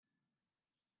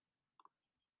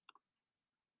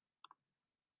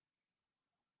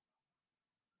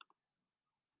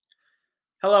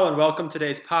Hello and welcome to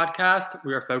today's podcast.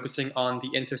 We are focusing on the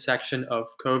intersection of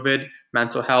COVID,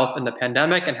 mental health, and the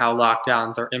pandemic and how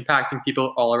lockdowns are impacting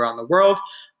people all around the world.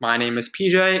 My name is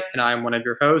PJ and I'm one of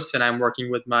your hosts, and I'm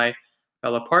working with my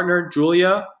fellow partner,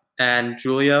 Julia. And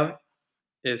Julia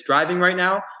is driving right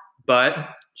now, but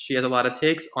she has a lot of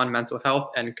takes on mental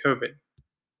health and COVID.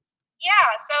 Yeah,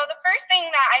 so the first thing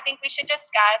that I think we should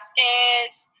discuss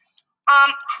is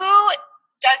who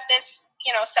does this,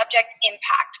 subject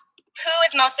impact? Who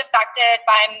is most affected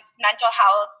by mental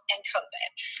health and COVID?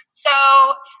 So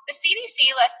the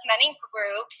CDC lists many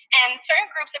groups and certain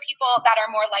groups of people that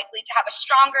are more likely to have a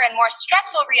stronger and more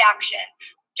stressful reaction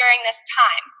during this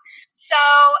time. So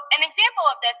an example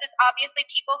of this is obviously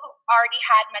people who already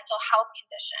had mental health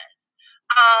conditions.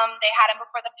 They had them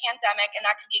before the pandemic, and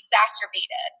that can be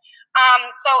exacerbated.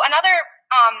 So another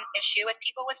issue is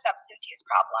people with substance use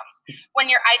problems.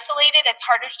 When you're isolated, it's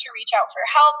harder to reach out for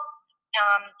help.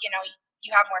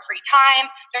 You have more free time.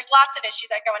 There's lots of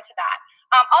issues that go into that.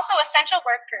 Also, essential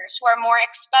workers who are more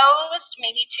exposed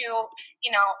maybe to,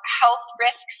 health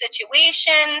risk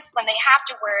situations when they have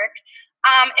to work.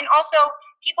 And also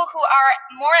people who are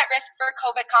more at risk for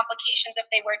COVID complications if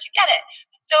they were to get it.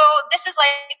 So this is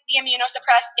like the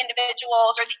immunosuppressed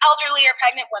individuals or the elderly or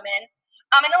pregnant women.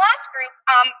 And the last group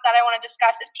that I want to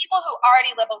discuss is people who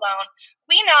already live alone.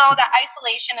 We know that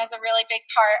isolation is a really big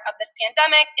part of this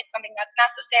pandemic. It's something that's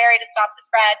necessary to stop the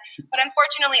spread. But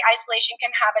unfortunately, isolation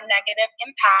can have a negative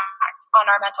impact on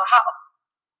our mental health.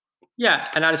 Yeah,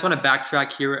 and I just want to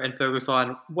backtrack here and focus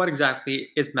on what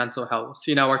exactly is mental health.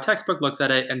 So, our textbook looks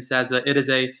at it and says that it is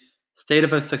a state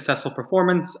of a successful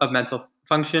performance of mental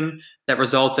function that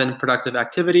results in productive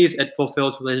activities. It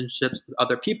fulfills relationships with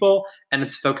other people, and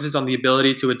it focuses on the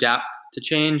ability to adapt to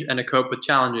change and to cope with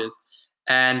challenges.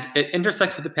 And it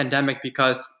intersects with the pandemic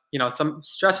because, some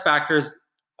stress factors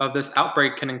of this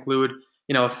outbreak can include,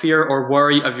 fear or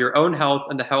worry of your own health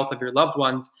and the health of your loved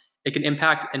ones. It can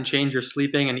impact and change your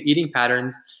sleeping and eating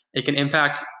patterns. It can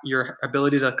impact your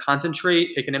ability to concentrate.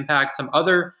 It can impact some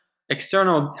other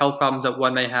external health problems that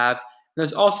one may have. And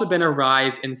there's also been a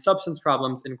rise in substance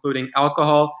problems, including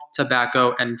alcohol,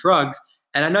 tobacco, and drugs.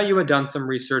 And I know you had done some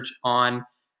research on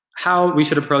how we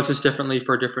should approach this differently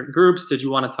for different groups. Did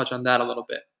you want to touch on that a little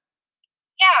bit?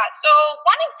 Yeah, so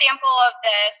one example of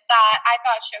this that I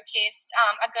thought showcased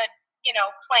a good,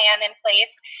 plan in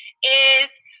place is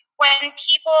when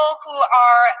people who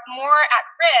are more at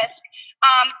risk,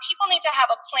 people need to have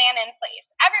a plan in place.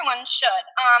 Everyone should,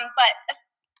 but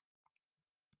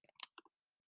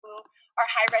who are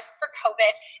high risk for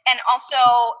COVID, and also,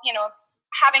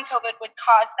 having COVID would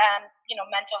cause them,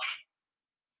 mental health.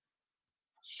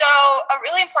 So a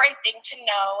really important thing to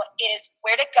know is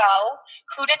where to go,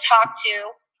 who to talk to,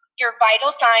 your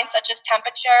vital signs such as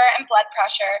temperature and blood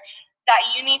pressure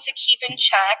that you need to keep in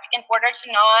check in order to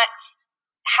not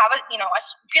have a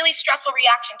really stressful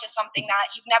reaction to something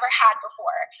that you've never had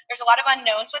before. There's a lot of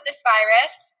unknowns with this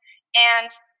virus, and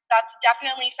that's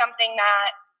definitely something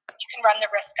that you can run the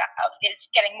risk of, is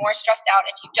getting more stressed out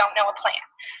if you don't know a plan.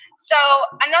 So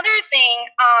another thing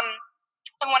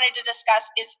I wanted to discuss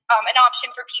is an option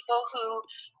for people who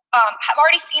have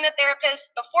already seen a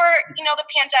therapist before, the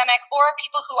pandemic, or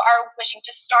people who are wishing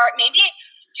to start, maybe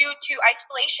due to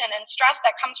isolation and stress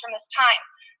that comes from this time.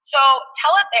 So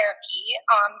teletherapy,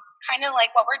 kind of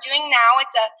like what we're doing now,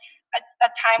 it's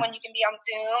a time when you can be on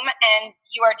Zoom and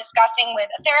you are discussing with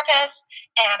a therapist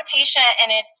and a patient,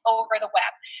 and it's over the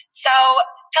web. So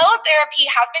teletherapy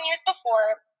has been used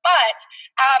before, but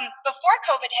before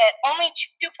COVID hit, only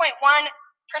 2.1%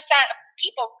 of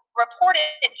people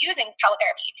reported using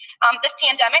teletherapy. This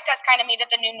pandemic has kind of made it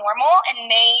the new normal, and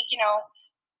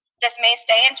this may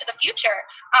stay into the future.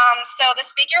 So this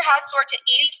figure has soared to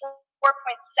 84.7%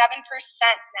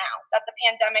 now that the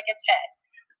pandemic has hit.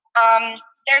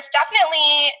 There's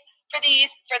definitely, for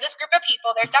this group of people,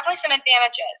 there's definitely some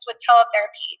advantages with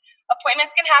teletherapy.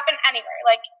 Appointments can happen anywhere.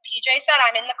 Like PJ said,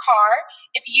 I'm in the car.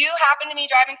 If you happen to be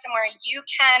driving somewhere, you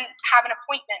can have an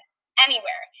appointment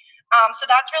anywhere. So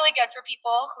that's really good for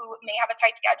people who may have a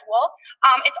tight schedule.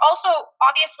 It's also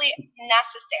obviously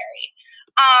necessary.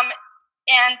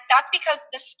 And that's because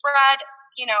the spread,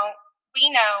 we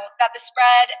know that the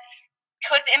spread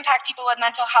could impact people with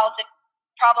mental health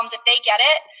problems. If they get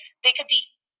it, they could be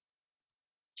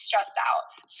stressed out.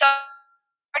 So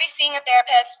already seeing a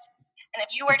therapist, and if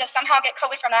you were to somehow get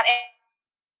COVID from that,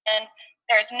 and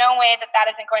there's no way that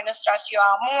isn't going to stress you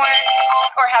out more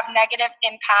or have negative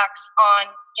impacts on,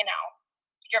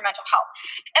 your mental health.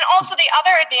 And also the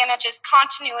other advantage is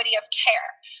continuity of care.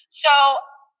 So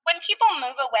when people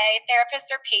move away, therapists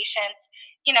or patients,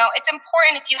 it's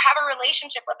important if you have a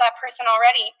relationship with that person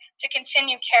already to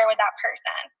continue care with that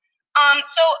person.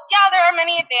 So yeah, there are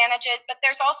many advantages, but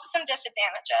there's also some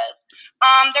disadvantages.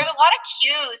 There's a lot of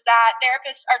cues that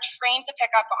therapists are trained to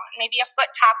pick up on, maybe a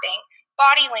foot tapping,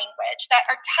 body language that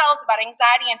are tells about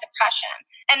anxiety and depression,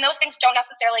 and those things don't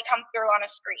necessarily come through on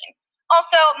a screen.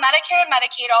 Also, Medicare and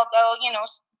Medicaid, although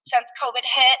since COVID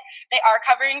hit, they are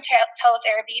covering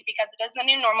teletherapy because it is the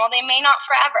new normal. They may not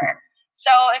forever. So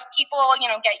if people,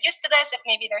 get used to this, if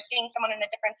maybe they're seeing someone in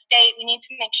a different state, we need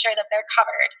to make sure that they're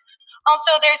covered.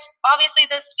 Also, there's obviously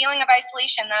this feeling of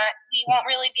isolation that we won't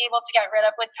really be able to get rid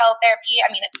of with teletherapy.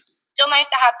 I mean, it's still nice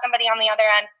to have somebody on the other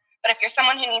end, but if you're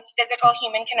someone who needs physical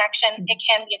human connection, it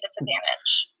can be a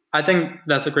disadvantage. I think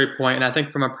that's a great point, and I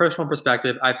think from a personal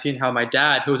perspective, I've seen how my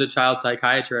dad, who is a child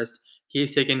psychiatrist,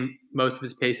 he's taken most of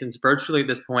his patients virtually at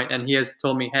this point, and he has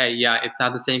told me, "Hey, yeah, it's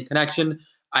not the same connection.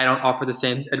 I don't offer the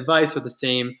same advice or the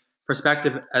same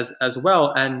perspective as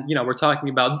well." And we're talking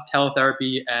about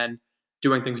teletherapy and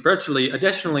doing things virtually.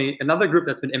 Additionally, another group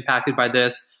that's been impacted by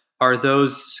this are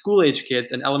those school-age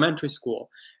kids in elementary school,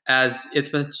 as it's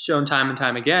been shown time and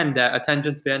time again that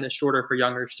attention span is shorter for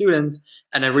younger students.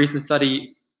 And a recent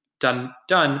study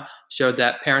done showed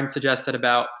that parents suggest that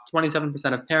about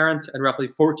 27% of parents and roughly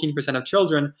 14% of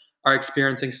children are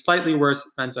experiencing slightly worse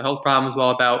mental health problems, while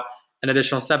about an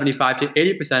additional 75 to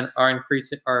 80%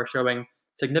 are showing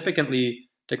significantly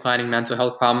declining mental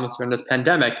health problems during this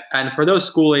pandemic. And for those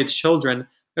school-age children,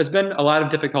 there's been a lot of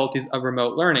difficulties of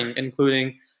remote learning,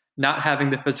 including not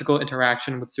having the physical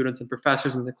interaction with students and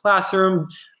professors in the classroom.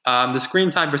 The screen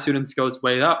time for students goes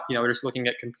way up. We're just looking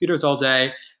at computers all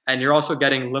day, and you're also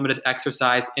getting limited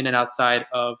exercise in and outside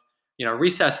of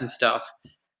recess and stuff.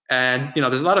 And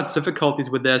there's a lot of difficulties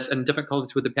with this and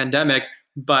difficulties with the pandemic,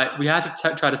 but we have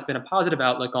to try to spin a positive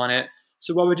outlook on it.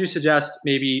 So, what would you suggest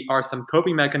maybe are some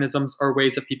coping mechanisms or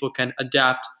ways that people can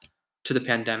adapt to the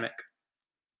pandemic?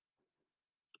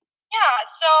 Yeah,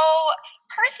 so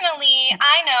personally,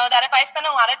 I know that if I spend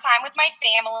a lot of time with my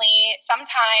family,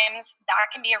 sometimes that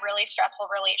can be a really stressful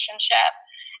relationship.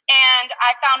 And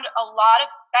I found a lot of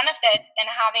benefits in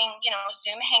having,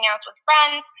 Zoom hangouts with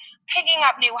friends, picking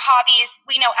up new hobbies.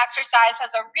 We know exercise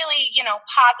has a really,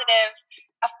 positive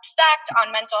effect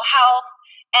on mental health.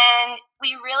 And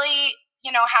we really,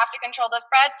 have to control the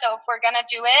spread. So if we're going to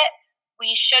do it,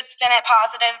 we should spin it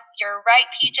positive. You're right,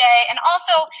 PJ. And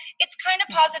also, it's kind of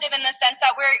positive in the sense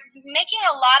that we're making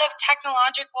a lot of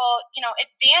technological,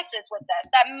 advances with this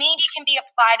that maybe can be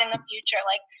applied in the future,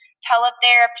 like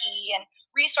teletherapy and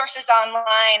resources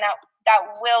online that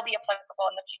will be applicable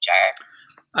in the future.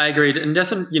 I agreed. And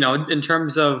just in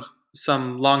terms of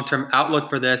some long-term outlook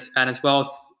for this, and as well as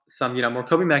some more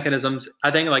coping mechanisms,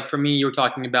 I think like for me, you were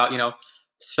talking about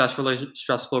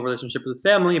stressful relationship with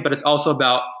family, but it's also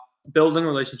about building a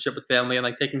relationship with family and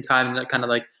like taking time to kind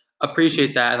of like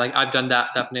appreciate that. And like I've done that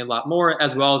definitely a lot more,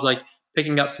 as well as like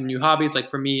picking up some new hobbies. Like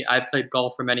for me, I played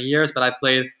golf for many years, but I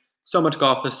played so much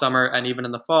golf this summer and even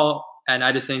in the fall. And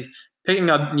I just think picking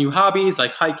up new hobbies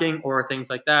like hiking or things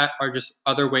like that are just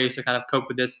other ways to kind of cope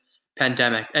with this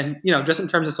pandemic. And just in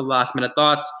terms of some last minute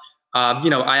thoughts,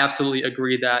 I absolutely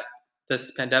agree that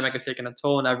this pandemic has taken a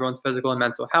toll on everyone's physical and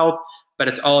mental health, but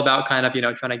it's all about kind of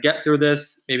trying to get through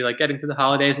this, maybe like getting through the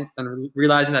holidays and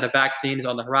realizing that a vaccine is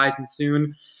on the horizon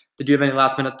soon. Did you have any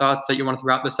last minute thoughts that you wanted to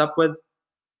wrap this up with?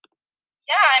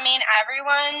 Yeah, I mean,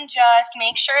 everyone just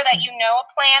make sure that you know a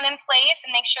plan in place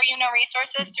and make sure you know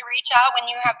resources to reach out when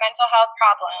you have mental health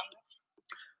problems.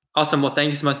 Awesome. Well,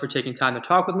 thank you so much for taking time to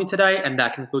talk with me today. And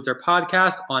that concludes our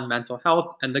podcast on mental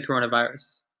health and the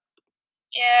coronavirus.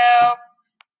 Yeah.